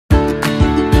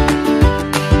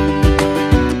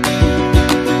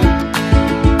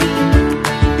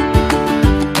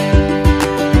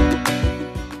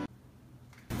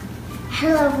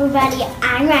everybody,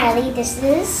 I'm Rylie. This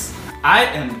is... I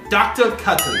am Dr.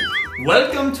 Cuddles.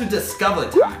 Welcome to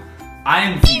DiscoverTime. I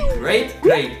am the great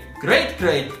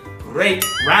grandpuppy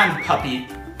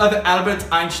of Albert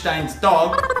Einstein's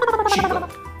dog, Chico.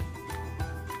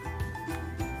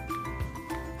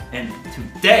 And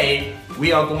today,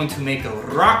 we are going to make a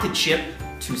rocket ship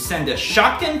to send a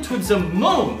Shopkin to the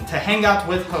moon to hang out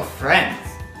with her friends.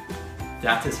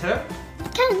 That is her.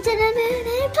 Come to the moon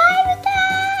and play with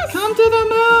us! Come to the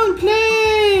moon,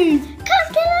 please! Come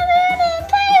to the moon and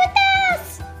play with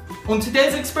us! On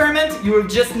today's experiment, you will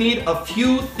just need a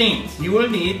few things. You will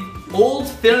need old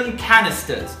film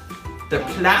canisters, the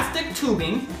plastic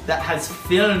tubing that has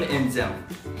film in them.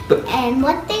 And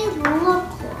what they look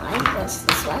like, what's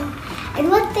this one? And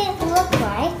what they look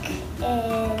like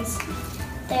is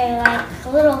they're like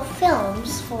little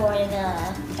films for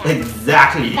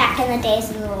Exactly. Back in the days,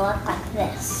 and they look like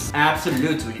this.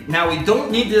 Absolutely. Now we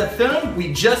don't need the film,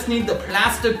 we just need the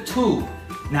plastic tube.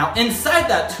 Now inside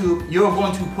that tube, you're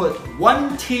going to put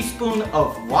 1 teaspoon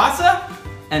of water,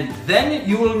 and then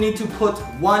you will need to put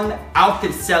 1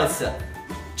 Alka Seltzer.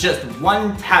 Just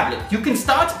 1 tablet. You can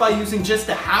start by using just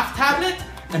a half tablet,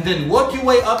 and then work your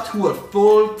way up to a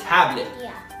full tablet.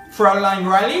 Yeah. Fraulein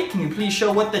Rylie, can you please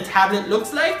show what the tablet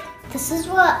looks like? This is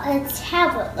what a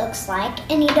tablet looks like,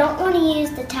 and you don't want to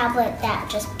use the tablet that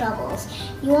just bubbles.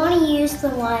 You want to use the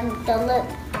one,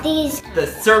 the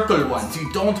circle ones. You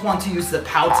don't want to use the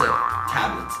powder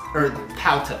tablets, or the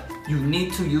powder. You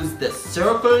need to use the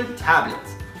circle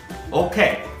tablets.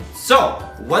 Okay, so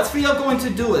what we are going to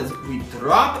do is we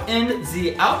drop in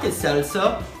the Alka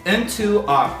Seltzer into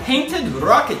our painted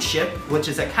rocket ship, which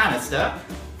is a canister,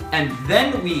 and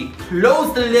then we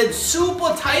close the lid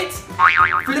super tight,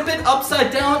 flip it upside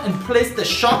down, and place the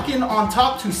Shopkin on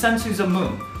top to send to the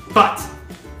moon. But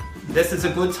this is a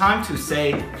good time to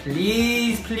say,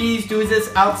 please do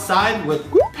this outside with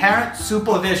parent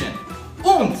supervision.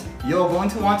 And you're going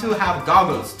to want to have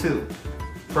goggles too.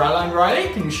 Fraulein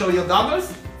Rylie, can you show your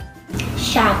goggles?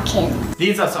 Shopkins.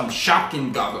 These are some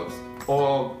Shopkin goggles,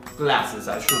 or glasses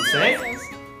I should say.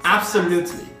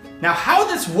 Absolutely. Now how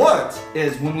this works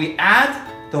is when we add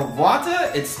the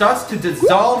water, it starts to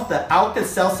dissolve the Alka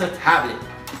Seltzer tablet.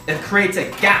 It creates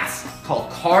a gas called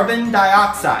carbon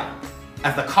dioxide.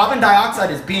 As the carbon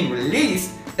dioxide is being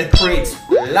released, it creates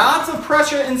lots of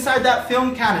pressure inside that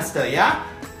film canister, yeah?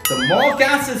 The more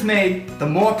gas is made, the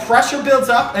more pressure builds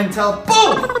up until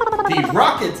boom! The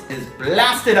rocket is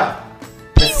blasted up.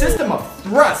 The system of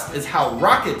thrust is how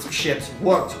rocket ships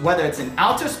work, whether it's in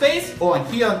outer space or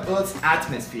here on Earth's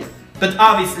atmosphere. But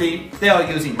obviously, they are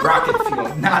using rocket fuel,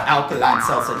 not alkaline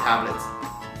seltzer tablets.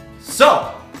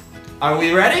 So, are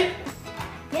we ready?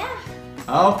 Yeah.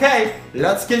 Okay,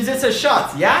 let's give this a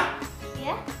shot, yeah?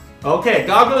 Yeah. Okay,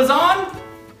 goggles on.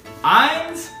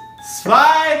 1,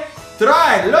 2,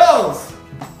 3, los!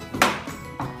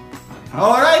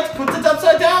 Alright, put it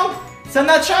upside down. Send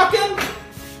that shock in.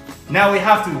 Now we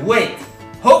have to wait.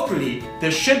 Hopefully,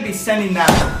 this should be sending that.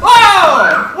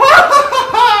 Whoa!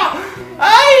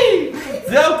 Hey!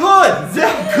 They're good.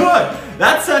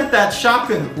 That sent that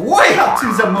shotgun way up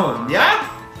to the moon, yeah?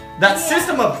 That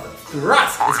system of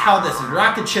thrust is how this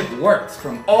rocket ship works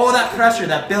from all that pressure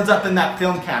that builds up in that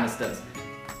film canisters.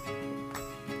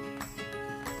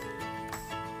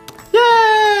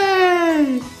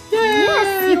 Yay! Yay!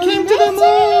 Yes, you came to the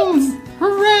moon!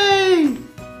 Hooray!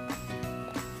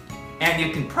 And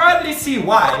you can probably see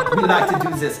why we like to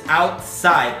do this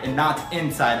outside and not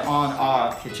inside on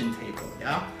our kitchen table,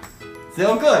 yeah?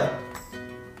 Still good.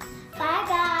 Bye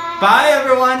guys. Bye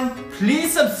everyone.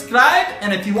 Please subscribe,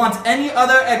 and if you want any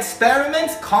other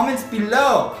experiments, comments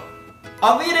below.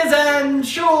 Auf Wiedersehen.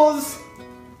 Tschüss.